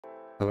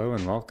Hello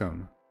and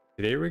welcome.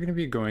 Today we're going to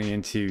be going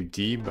into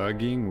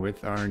debugging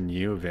with our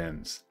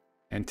NeoVims.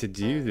 And to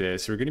do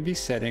this, we're going to be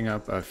setting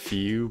up a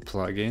few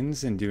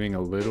plugins and doing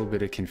a little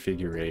bit of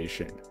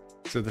configuration.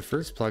 So the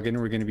first plugin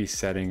we're going to be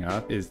setting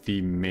up is the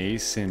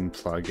Mason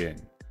plugin.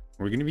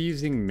 We're going to be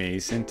using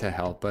Mason to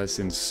help us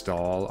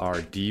install our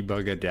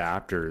debug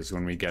adapters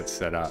when we get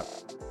set up.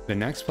 The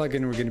next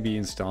plugin we're going to be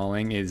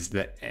installing is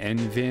the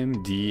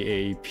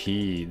nvim-dap.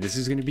 This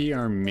is going to be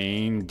our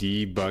main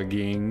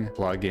debugging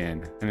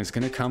plugin, and it's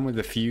going to come with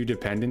a few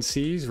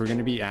dependencies. We're going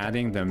to be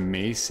adding the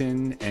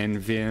Mason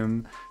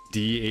nvim-dap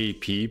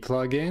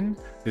plugin.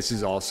 This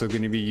is also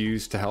going to be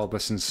used to help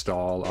us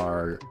install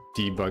our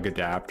debug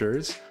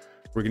adapters.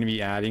 We're going to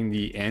be adding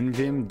the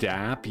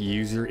nvim-dap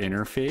user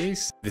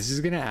interface. This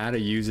is going to add a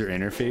user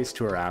interface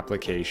to our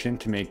application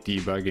to make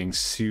debugging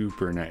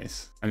super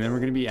nice. And then we're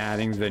going to be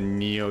adding the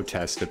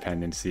NeoTest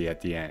dependency at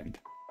the end.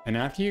 And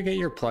after you get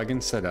your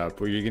plugin set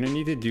up, what you're going to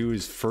need to do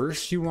is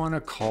first you want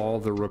to call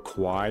the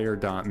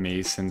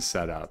require.mason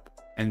setup.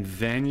 And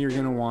then you're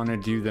going to want to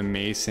do the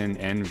Mason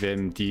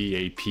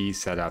nvim-dap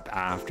setup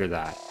after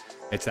that.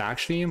 It's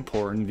actually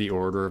important the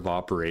order of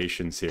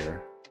operations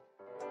here.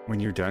 When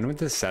you're done with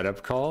the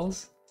setup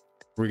calls,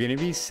 we're going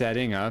to be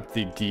setting up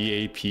the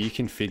DAP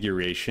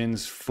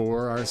configurations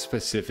for our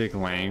specific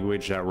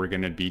language that we're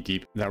going to be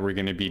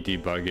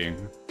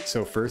debugging.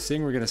 So first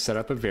thing, we're going to set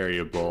up a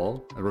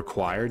variable, a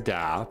require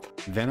DAP.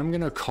 Then I'm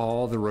going to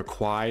call the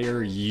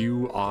require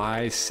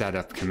UI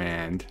setup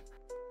command.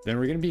 Then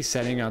we're going to be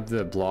setting up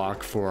the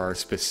block for our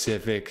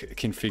specific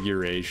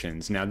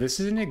configurations. Now this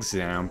is an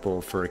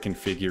example for a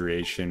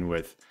configuration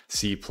with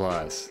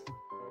Cplus.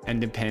 And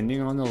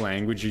depending on the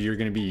language you're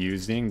going to be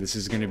using, this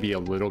is going to be a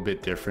little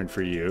bit different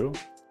for you.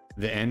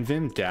 The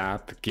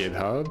nvim-dap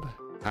GitHub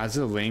has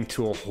a link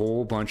to a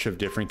whole bunch of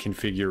different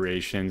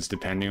configurations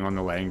depending on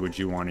the language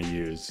you want to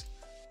use.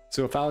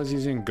 So if I was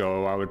using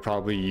Go, I would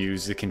probably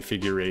use the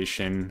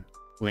configuration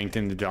linked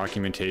in the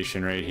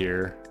documentation right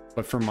here.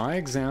 But for my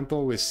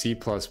example with C++,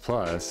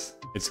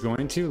 it's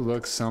going to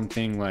look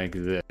something like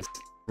this.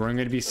 Where I'm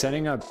going to be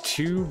setting up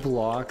two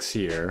blocks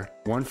here,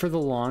 one for the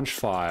launch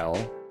file,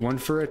 one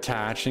for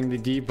attaching the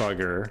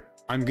debugger.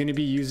 I'm going to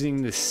be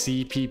using the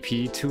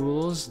CPP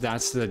tools.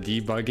 That's the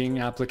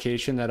debugging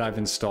application that I've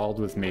installed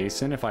with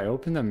Mason. If I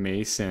open the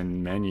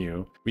Mason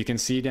menu, we can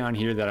see down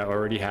here that I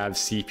already have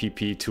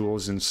CPP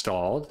tools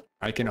installed.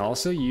 I can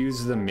also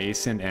use the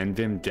Mason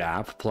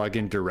nvim-dap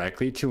plugin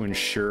directly to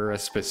ensure a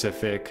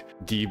specific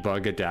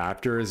debug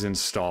adapter is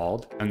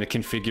installed and the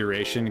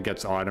configuration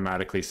gets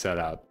automatically set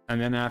up. And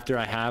then after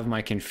I have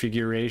my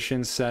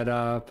configuration set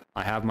up,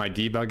 I have my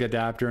debug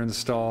adapter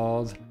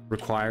installed,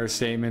 require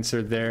statements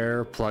are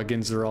there,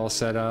 plugins are all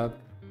set up.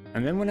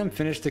 And then when I'm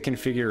finished the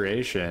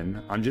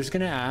configuration, I'm just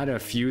going to add a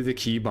few of the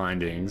key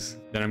bindings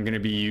that I'm going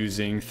to be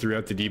using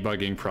throughout the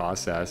debugging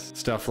process.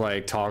 Stuff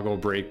like toggle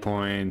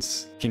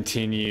breakpoints,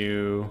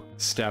 continue,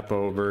 step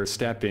over,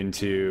 step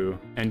into,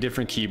 and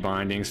different key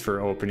bindings for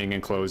opening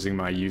and closing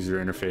my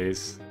user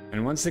interface.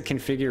 And once the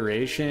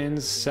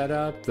configuration's set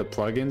up, the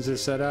plugins are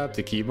set up,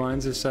 the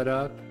keybinds are set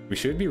up, we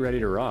should be ready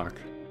to rock.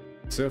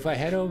 So if I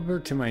head over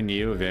to my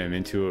NeoVim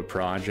into a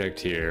project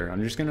here,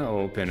 I'm just going to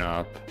open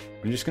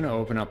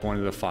up one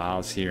of the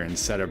files here and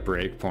set a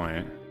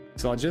breakpoint.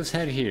 So I'll just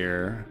head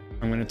here.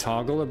 I'm going to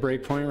toggle a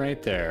breakpoint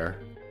right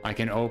there. I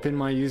can open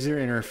my user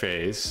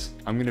interface.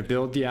 I'm going to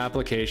build the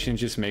application,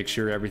 just make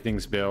sure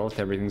everything's built,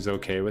 everything's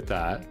okay with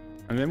that.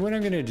 And then what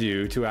I'm going to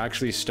do to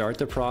actually start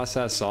the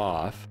process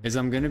off is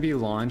I'm going to be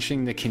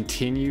launching the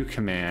continue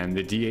command,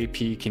 the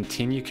DAP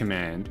continue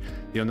command.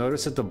 You'll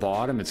notice at the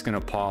bottom it's going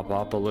to pop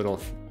up a little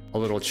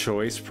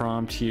choice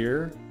prompt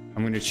here.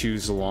 I'm going to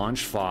choose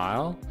launch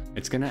file.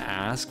 It's going to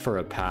ask for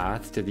a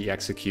path to the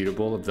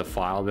executable of the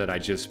file that I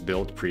just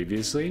built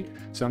previously.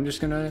 So I'm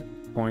just going to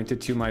point it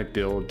to my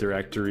build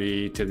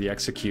directory, to the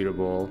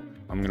executable.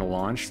 I'm going to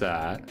launch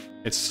that.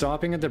 It's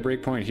stopping at the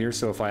breakpoint here.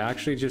 So if I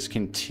actually just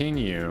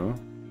continue,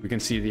 we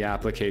can see the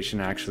application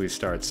actually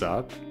starts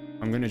up.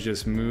 I'm going to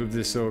just move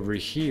this over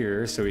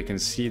here so we can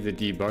see the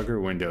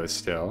debugger window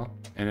still.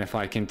 And if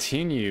I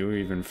continue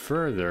even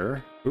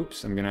further,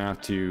 oops, I'm going to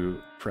have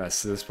to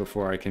press this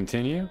before I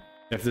continue.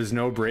 If there's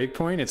no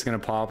breakpoint, it's going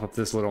to pop up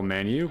this little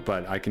menu,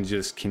 but I can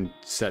just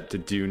set to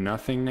do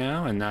nothing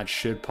now, and that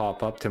should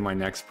pop up to my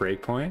next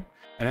breakpoint.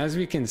 And as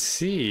we can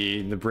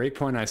see, the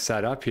breakpoint I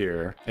set up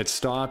here, it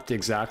stopped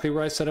exactly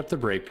where I set up the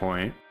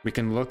breakpoint. We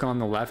can look on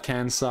the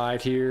left-hand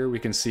side here. We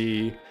can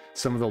see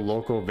some of the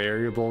local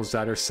variables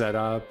that are set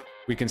up.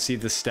 We can see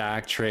the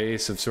stack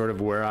trace of sort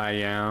of where I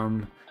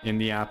am in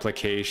the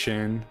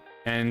application.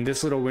 And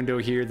this little window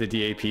here, the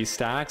DAP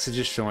stacks, is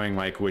just showing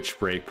like which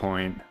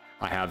breakpoint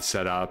I have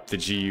set up, the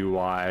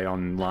GUI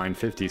on line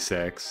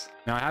 56.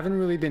 Now I haven't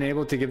really been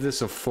able to give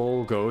this a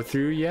full go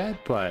through yet,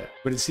 but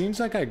it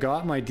seems like I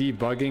got my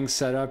debugging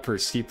set up for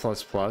C++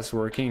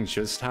 working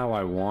just how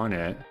I want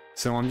it.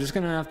 So I'm just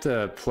gonna have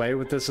to play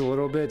with this a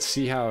little bit,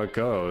 see how it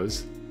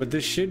goes. But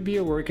this should be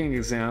a working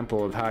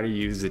example of how to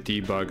use the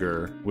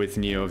debugger with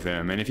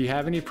NeoVim. And if you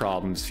have any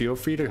problems, feel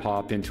free to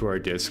hop into our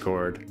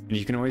Discord. And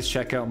you can always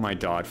check out my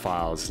dot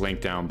files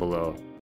linked down below.